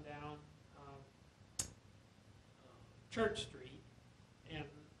festival on down Church Street and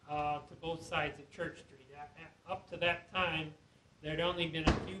to both sides of Church Street. Up to that time, there'd only been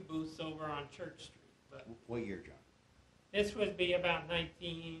a few booths over on Church Street. But What year, John? this would be about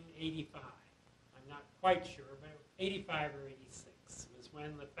 1985. I'm not quite sure, but 85 or 86 was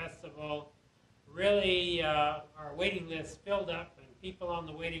when the festival really, our waiting list filled up, and people on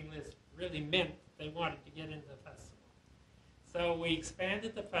the waiting list really meant they wanted to get into the festival. So we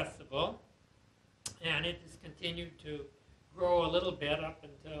expanded the festival, and it has continued to grow a little bit up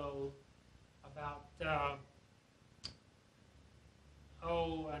until about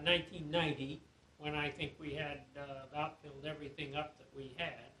 1990, when I think we had about filled everything up that we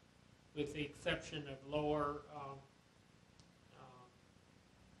had, with the exception of lower,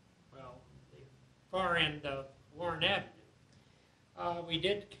 the far end of Warren Avenue. We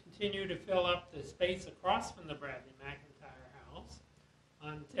did continue to fill up the space across from the Bradley McIntyre house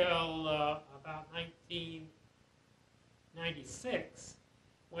until about 1996,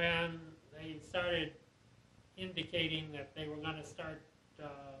 when they started indicating that they were going to start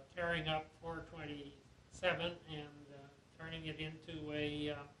tearing up 427 and turning it into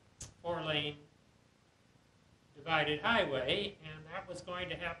a 4-lane divided highway, and that was going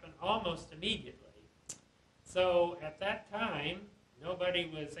to happen almost immediately. So at that time, nobody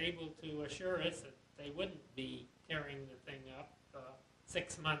was able to assure us that they wouldn't be tearing the thing up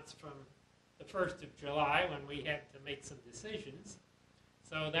 6 months from the 1st of July, when we had to make some decisions.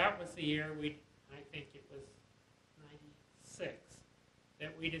 So that was the year I think it was 96,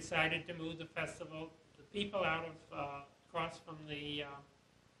 that we decided to move the festival, the people out of across from the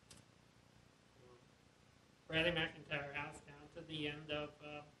Bradley McIntyre house down to the end of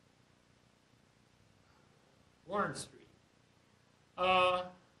Warren Street.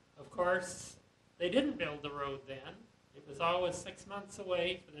 Of course, they didn't build the road then. It was always 6 months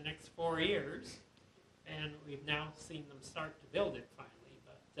away for the next 4 years, and we've now seen them start to build it finally.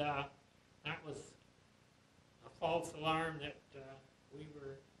 But that was a false alarm that we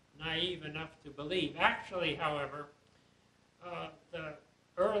were naive enough to believe. Actually, however,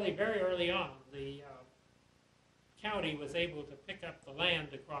 very early on, the county was able to pick up the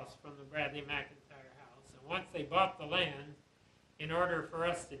land across from the Bradley McIntyre house. And once they bought the land, in order for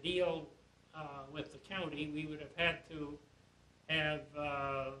us to deal with the county, we would have had to have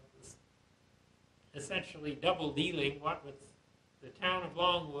essentially double dealing, what with the town of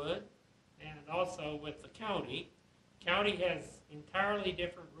Longwood and also with the county. County has entirely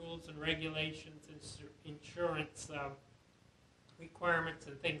different rules and regulations, insurance requirements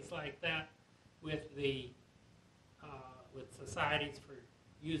and things like that with the with societies for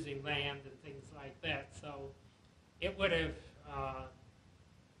using land and things like that. So it would have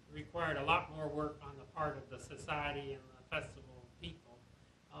required a lot more work on the part of the society and the festival people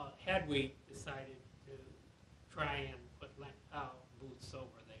had we decided to try and put booths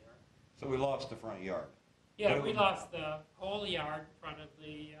over there. So we lost the front yard. Yeah, we lost the whole yard in front of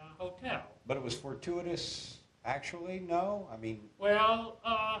the hotel. But it was fortuitous, actually? No? I mean... Well,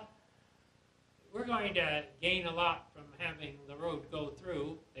 we're going to gain a lot from having the road go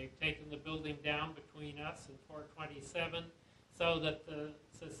through. They've taken the building down between us and 427 so that the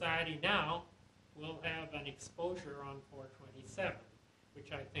society now will have an exposure on 427,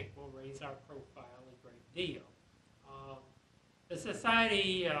 which I think will raise our profile a great deal. The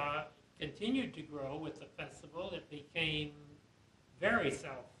society continued to grow with the festival. It became very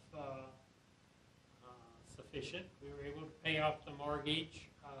self-sufficient. We were able to pay off the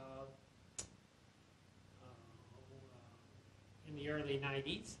mortgage in the early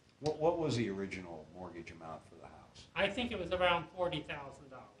 90s. What was the original mortgage amount for the house? I think it was around $40,000.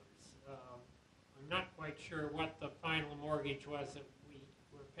 I'm not quite sure what the final mortgage was that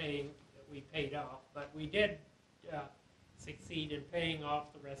we paid off, but we did succeed in paying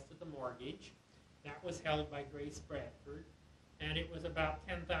off the rest of the mortgage. That was held by Grace Bradford, and it was about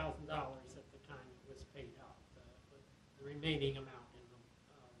 $10,000 at the time it was paid off, the remaining amount in the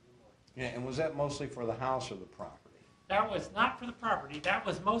mortgage. Yeah, and was that mostly for the house or the property? That was not for the property. That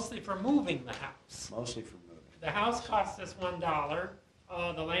was mostly for moving the house. Mostly for moving. The house cost us $1.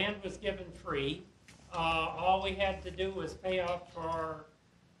 The land was given free. All we had to do was pay off for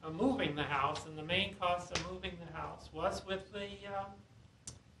moving the house, and the main cost of moving the house was with the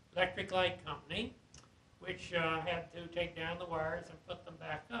electric light company, which had to take down the wires and put them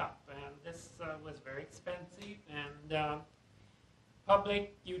back up. And this was very expensive, and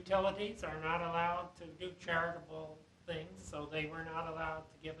public utilities are not allowed to do charitable things, so they were not allowed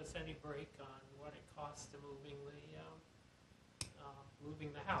to give us any break on what it costs to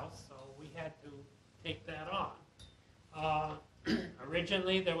moving the house, so we had to take that on.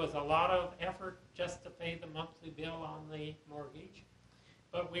 Originally, there was a lot of effort just to pay the monthly bill on the mortgage,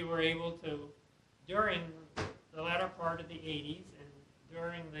 but we were able to, during the latter part of the 80s and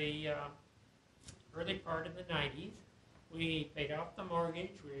during the early part of the 90s, we paid off the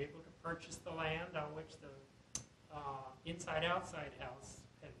mortgage. We were able to purchase the land on which the inside-outside house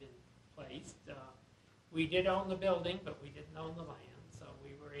had been placed. We did own the building, but we didn't own the land, so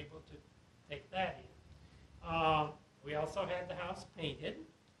we were able to take that in. We also had the house painted,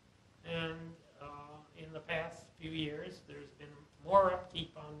 and in the past few years, there's been more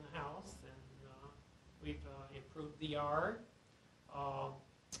upkeep on the house, and we've improved the yard.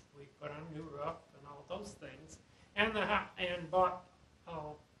 We put on a new roof and all those things, and bought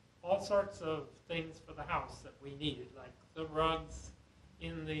all sorts of things for the house that we needed, like the rugs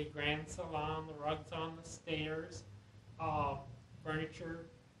in the grand salon, the rugs on the stairs,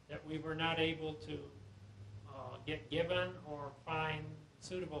 furniture that we were not able to get given or find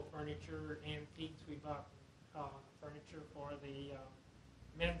suitable furniture, antiques. We bought furniture for the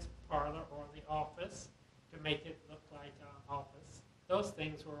men's parlor or the office to make it look like an office. Those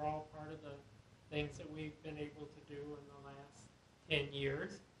things were all part of the things that we've been able to do in the last 10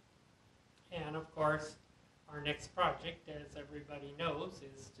 years. And of course, our next project, as everybody knows,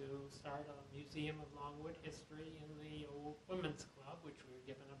 is to start a Museum of Longwood History in the old Women's Club, which we were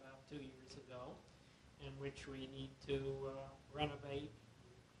given about 2 years ago, and which we need to renovate,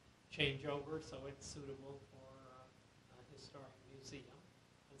 change over so it's suitable for a historic museum,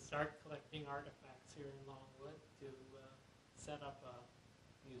 and start collecting artifacts here in Longwood to set up a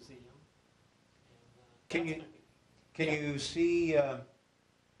museum. And, can you see,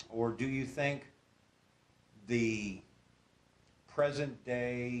 or do you think the present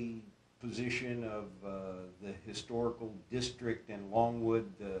day position of the historical district in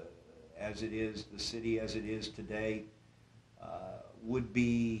Longwood, as it is, the city as it is today, would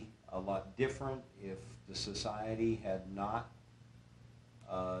be a lot different if the society had not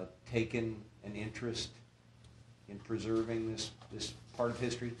taken an interest in preserving this part of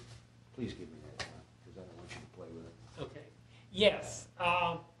history? Please give me that, because I don't want you to play with it. Okay. Yes.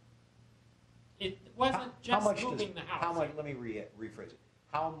 It wasn't just moving the house. Let me rephrase it.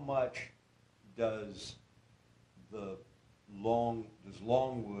 How much does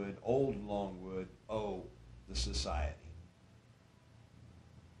Longwood, old Longwood, owe the society?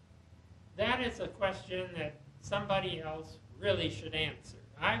 That is a question that somebody else really should answer.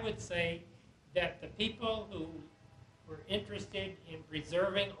 I would say that the people who were interested in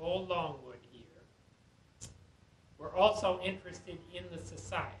preserving old Longwood here were also interested in the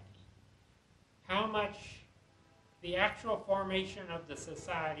society. How much the actual formation of the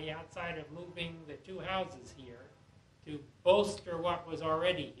society, outside of moving the two houses here, to bolster what was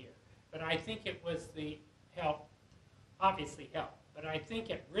already here. But I think it was the help, obviously help, but I think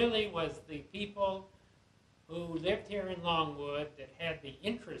it really was the people who lived here in Longwood that had the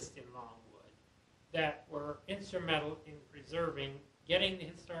interest in Longwood that were instrumental in preserving, getting the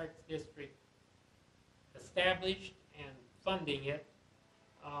historic district established and funding it,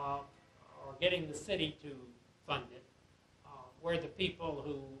 or getting the city to fund it, were the people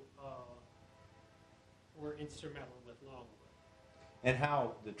who were instrumental with Longwood. And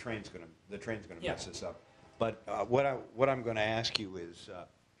how the train's going to Yeah. mess this up. But what I'm going to ask you is,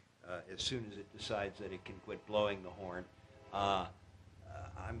 as soon as it decides that it can quit blowing the horn,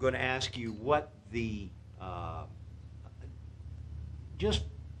 I'm going to ask you what the just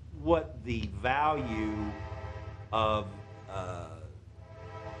what the value of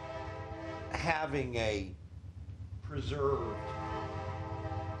having a preserved,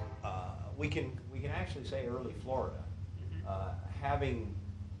 we can actually say early Florida, having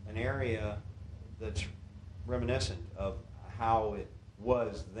an area that's reminiscent of how it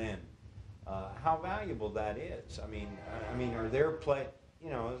was then, how valuable that is. I mean, are there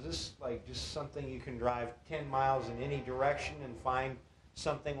is this like just something you can drive 10 miles in any direction and find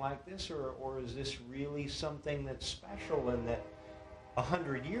something like this, or is this really something that's special and that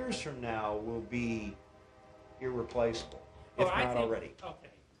 100 years from now will be irreplaceable, if not already? Okay.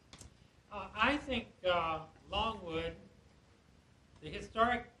 I think Longwood, the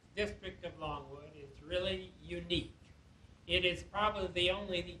historic district of Longwood, is really unique. It is probably the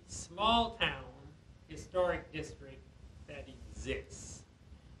only small town historic district that exists.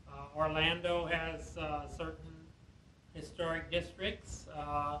 Orlando has certain historic districts,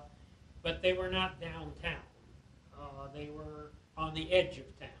 but they were not downtown. They were on the edge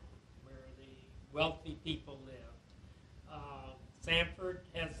of town, where the wealthy people lived. Sanford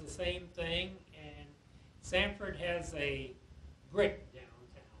has the same thing, and Sanford has a brick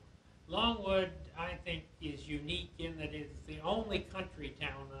downtown. Longwood, I think, is unique in that it's the only country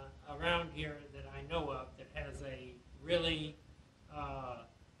town around here that I know of that has a really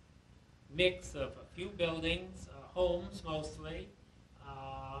mix of a few buildings, homes mostly,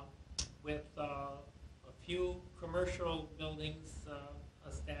 with a few commercial buildings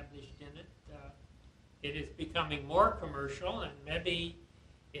established in it. It is becoming more commercial, and maybe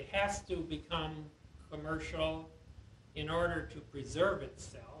it has to become commercial in order to preserve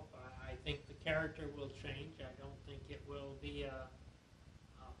itself. I think the character will change. I don't think it will be a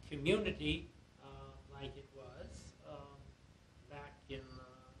community like it was back in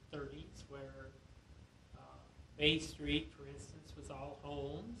the 30s, where Bay Street, for instance, was all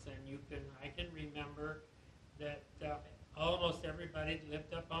homes, and I can remember that almost everybody that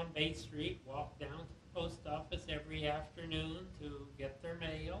lived up on Bay Street walked down to the post office every afternoon to get their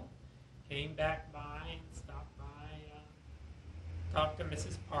mail, came back by and stopped by, talked to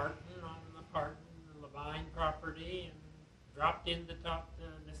Mrs. Parton on the Parton Levine property, and dropped in to talk to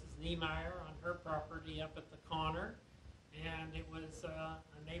Mrs. Niemeyer on her property up at the corner. And it was a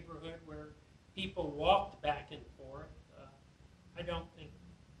neighborhood where people walked back and forth. I don't think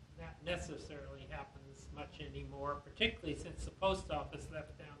that necessarily happens much anymore, particularly since the post office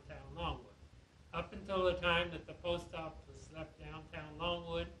left downtown Longwood. Up until the time that the post office left downtown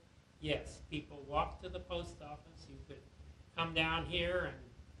Longwood, yes, people walked to the post office. You could come down here and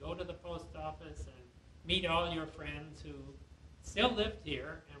go to the post office and meet all your friends who still lived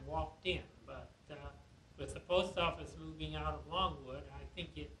here and walked in. But with the post office moving out of Longwood, I think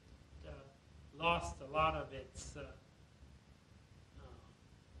it lost a lot of its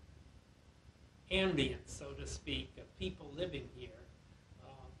ambience, so to speak, of people living here.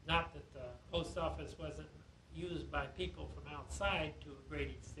 Not that the post office wasn't used by people from outside to a great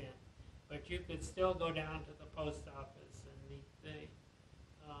extent, but you could still go down to the post office and meet the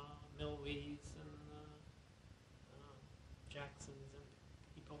Milwees and Jacksons and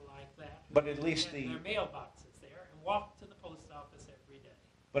people like that. But at least had their mailboxes there and walk to the post office every day.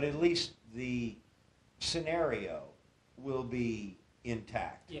 But at least the scenario will be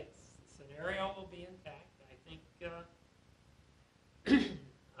intact. Yes, the scenario will be intact. I think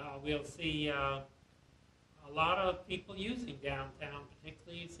we'll see a lot of people using downtown,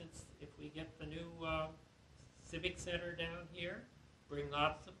 particularly since if we get the new Civic Center down here, bring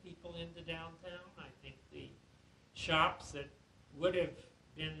lots of people into downtown. I think the shops that would have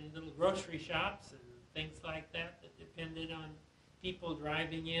been little grocery shops and things like that that depended on people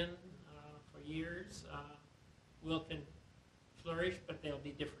driving in for years will can flourish, but there'll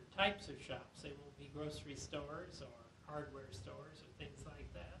be different types of shops. They won't be grocery stores or hardware stores or things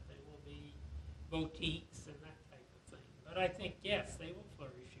like that. They will be boutiques and that type of thing. But I think, yes, they will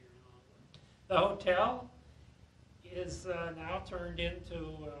flourish here in Longwood. The hotel is now turned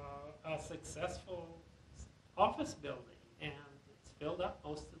into a successful office building, and it's filled up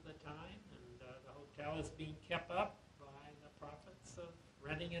most of the time, and the hotel is being kept up by the profits of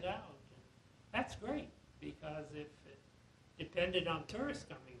renting it out. And that's great, because if it depended on tourists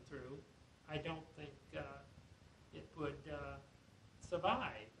coming through, I don't think it would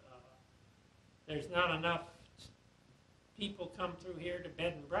survive. There's not enough people come through here to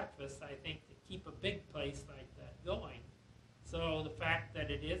bed and breakfast, I think, to keep a big place like that going. So the fact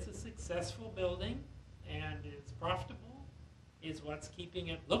that it is a successful building and it's profitable is what's keeping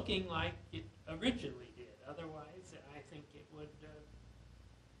it looking like it originally did. Otherwise, I think it would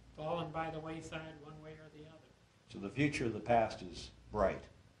fallen by the wayside one way or the other. So the future of the past is bright.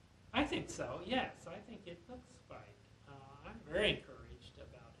 I think so, yes. I think it looks bright. I'm very encouraged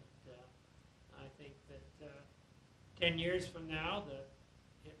about it. I think that 10 years from now,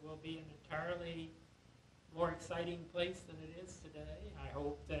 it will be an entirely more exciting place than it is today. I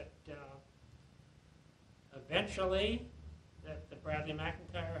hope that eventually that the Bradley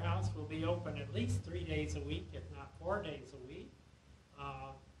McIntyre House will be open at least 3 days a week, if not 4 days a week,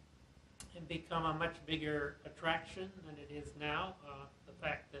 and become a much bigger attraction than it is now. The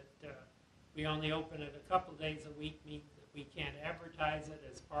fact that we only open it a couple days a week means that we can't advertise it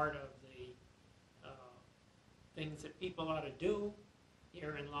as part of the things that people ought to do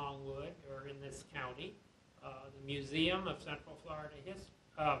here in Longwood or in this county. The Museum of Central Florida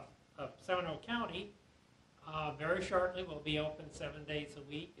of Seminole County very shortly will be open 7 days a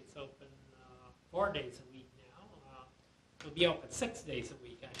week. It's open 4 days a week now. It'll be open 6 days a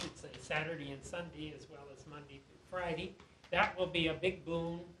week, I should say, Saturday and Sunday as well as Monday through Friday. That will be a big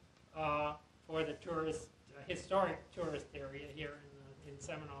boon for the historic tourist area here in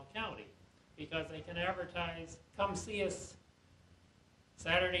Seminole County, because they can advertise, come see us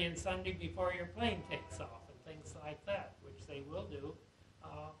Saturday and Sunday before your plane takes off and things like that, which they will do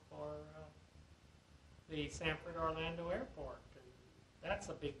for the Sanford Orlando Airport. And that's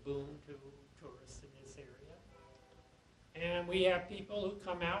a big boon to tourists in this area. And we have people who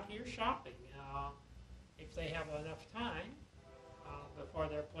come out here shopping if they have enough time before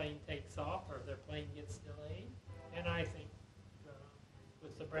their plane takes off or their plane gets delayed. And I think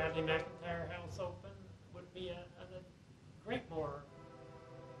with the Bradley McIntyre House open would be a great more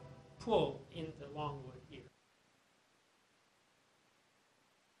pull into Longwood